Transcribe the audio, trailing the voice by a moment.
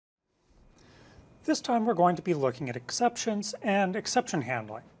This time we're going to be looking at exceptions and exception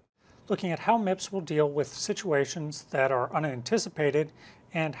handling, looking at how MIPS will deal with situations that are unanticipated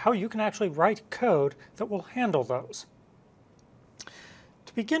and how you can actually write code that will handle those.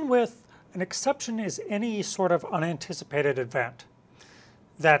 To begin with, an exception is any sort of unanticipated event.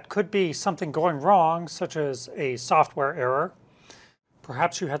 That could be something going wrong, such as a software error.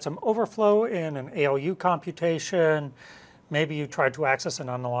 Perhaps you had some overflow in an ALU computation. Maybe you tried to access an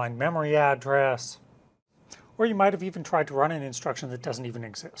unaligned memory address, or you might have even tried to run an instruction that doesn't even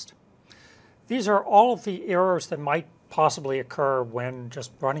exist. These are all of the errors that might possibly occur when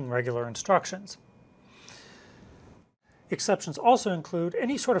just running regular instructions. Exceptions also include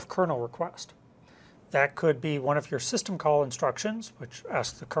any sort of kernel request. That could be one of your system call instructions, which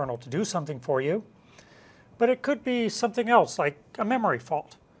asks the kernel to do something for you, but it could be something else, like a memory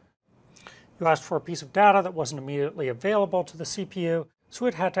fault. You asked for a piece of data that wasn't immediately available to the CPU, so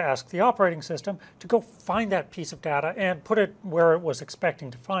it had to ask the operating system to go find that piece of data and put it where it was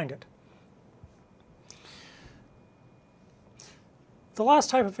expecting to find it. The last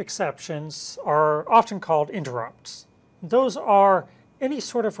type of exceptions are often called interrupts. Those are any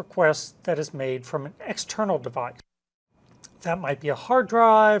sort of request that is made from an external device. That might be a hard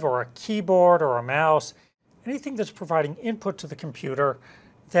drive or a keyboard or a mouse, anything that's providing input to the computer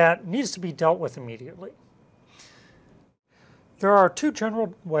that needs to be dealt with immediately. There are two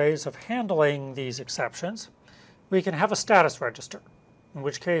general ways of handling these exceptions. We can have a status register, in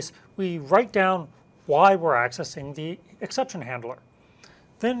which case we write down why we're accessing the exception handler.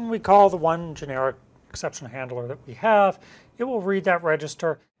 Then we call the one generic exception handler that we have. It will read that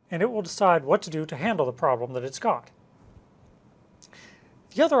register and it will decide what to do to handle the problem that it's got.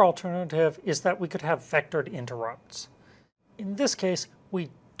 The other alternative is that we could have vectored interrupts. In this case, we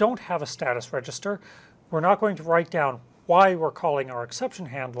don't have a status register. We're not going to write down why we're calling our exception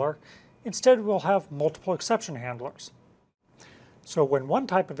handler. Instead, we'll have multiple exception handlers. So when one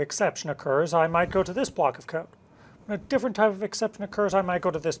type of exception occurs, I might go to this block of code. When a different type of exception occurs, I might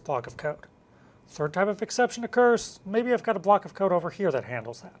go to this block of code. Third type of exception occurs, maybe I've got a block of code over here that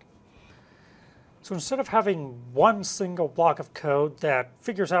handles that. So instead of having one single block of code that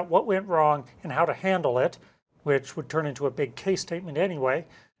figures out what went wrong and how to handle it, which would turn into a big case statement anyway,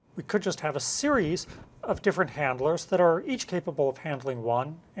 we could just have a series of different handlers that are each capable of handling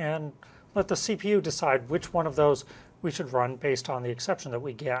one, and let the CPU decide which one of those we should run based on the exception that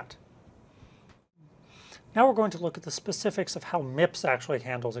we get. Now we're going to look at the specifics of how MIPS actually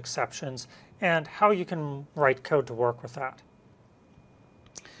handles exceptions and how you can write code to work with that.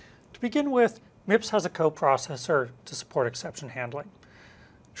 To begin with, MIPS has a coprocessor to support exception handling,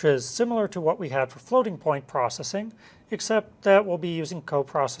 which is similar to what we had for floating point processing, except that we'll be using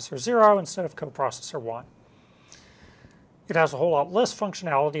coprocessor 0 instead of coprocessor 1. It has a whole lot less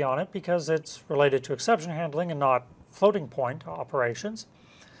functionality on it because it's related to exception handling and not floating point operations.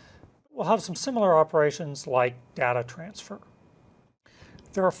 We'll have some similar operations like data transfer.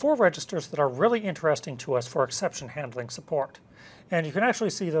 There are 4 registers that are really interesting to us for exception handling support. And you can actually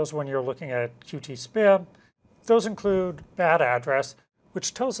see those when you're looking at QtSpim. Those include bad address,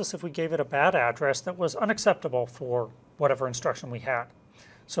 which tells us if we gave it a bad address that was unacceptable for whatever instruction we had.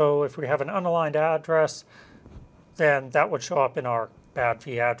 So if we have an unaligned address, then that would show up in our bad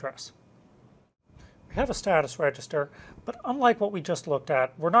v address. We have a status register, but unlike what we just looked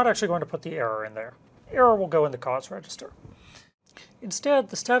at, we're not actually going to put the error in there. Error will go in the cause register. Instead,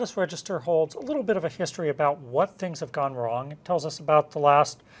 the status register holds a little bit of a history about what things have gone wrong. It tells us about the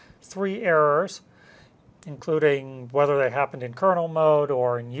last 3 errors, including whether they happened in kernel mode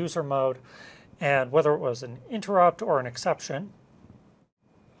or in user mode, and whether it was an interrupt or an exception.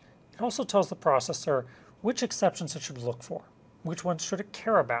 It also tells the processor which exceptions it should look for, which ones should it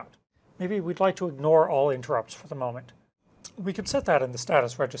care about. Maybe we'd like to ignore all interrupts for the moment. We can set that in the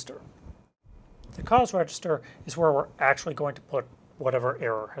status register. The cause register is where we're actually going to put whatever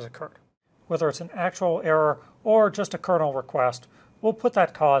error has occurred. Whether it's an actual error or just a kernel request, we'll put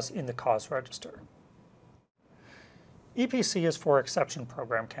that cause in the cause register. EPC is for exception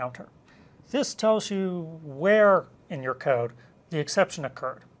program counter. This tells you where in your code the exception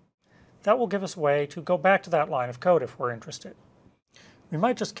occurred. That will give us a way to go back to that line of code if we're interested. We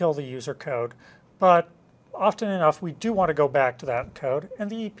might just kill the user code, but often enough we do want to go back to that code, and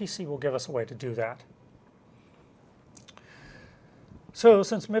the EPC will give us a way to do that. So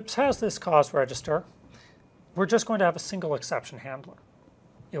since MIPS has this cause register, we're just going to have a single exception handler.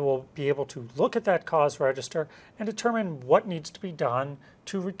 It will be able to look at that cause register and determine what needs to be done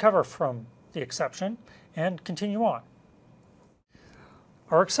to recover from the exception and continue on.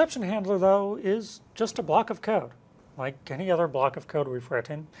 Our exception handler, though, is just a block of code. Like any other block of code we've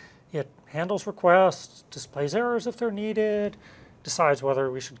written, It handles requests, displays errors if they're needed, decides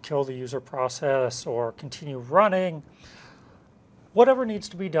whether we should kill the user process or continue running, whatever needs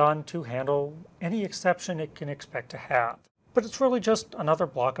to be done to handle any exception it can expect to have. But it's really just another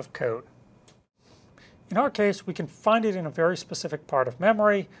block of code. In our case, we can find it in a very specific part of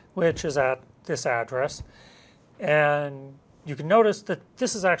memory, which is at this address. And you can notice that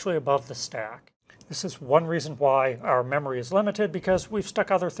this is actually above the stack. This is one reason why our memory is limited, because we've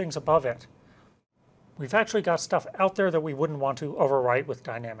stuck other things above it. We've actually got stuff out there that we wouldn't want to overwrite with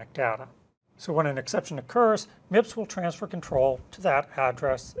dynamic data. So when an exception occurs, MIPS will transfer control to that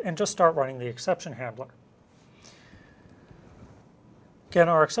address and just start running the exception handler. Again,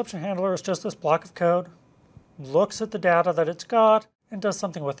 our exception handler is just this block of code, looks at the data that it's got, and does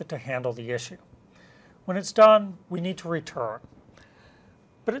something with it to handle the issue. When it's done, we need to return.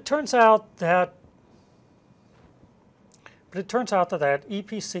 But it turns out that that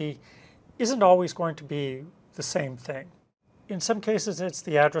EPC isn't always going to be the same thing. In some cases, it's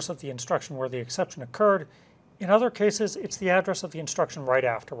the address of the instruction where the exception occurred. In other cases, it's the address of the instruction right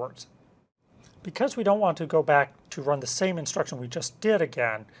afterwards. Because we don't want to go back to run the same instruction we just did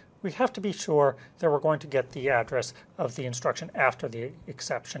again, we have to be sure that we're going to get the address of the instruction after the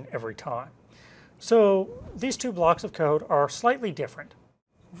exception every time. So these two blocks of code are slightly different.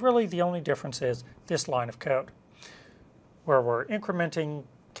 Really, the only difference is this line of code, where we're incrementing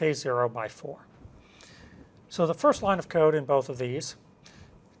K0 by 4. So the first line of code in both of these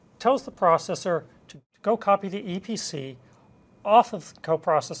tells the processor to go copy the EPC off of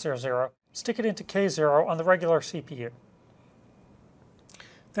coprocessor 0, stick it into K0 on the regular CPU.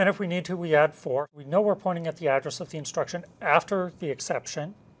 Then if we need to, we add 4. We know we're pointing at the address of the instruction after the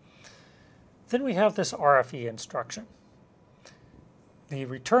exception. Then we have this RFE instruction. The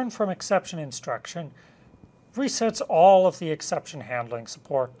return from exception instruction resets all of the exception handling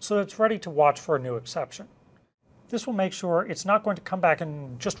support so it's ready to watch for a new exception. This will make sure it's not going to come back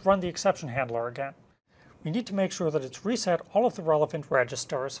and just run the exception handler again. We need to make sure that it's reset all of the relevant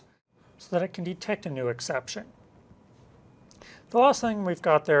registers so that it can detect a new exception. The last thing we've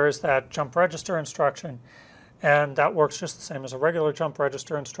got there is that jump register instruction, and that works just the same as a regular jump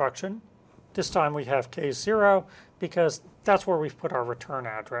register instruction. This time we have K0 because that's where we've put our return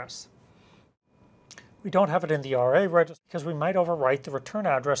address. We don't have it in the RA register because we might overwrite the return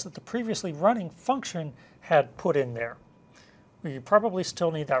address that the previously running function had put in there. We probably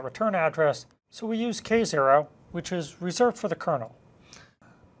still need that return address, so we use K0, which is reserved for the kernel.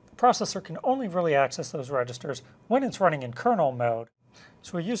 The processor can only really access those registers when it's running in kernel mode,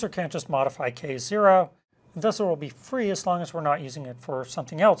 so a user can't just modify K0, and thus it will be free as long as we're not using it for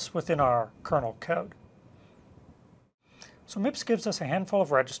something else within our kernel code. So MIPS gives us a handful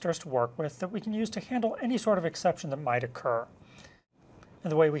of registers to work with that we can use to handle any sort of exception that might occur. And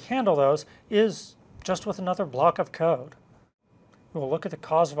the way we handle those is just with another block of code. We will look at the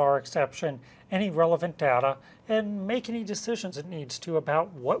cause of our exception, any relevant data, and make any decisions it needs to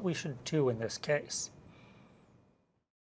about what we should do in this case.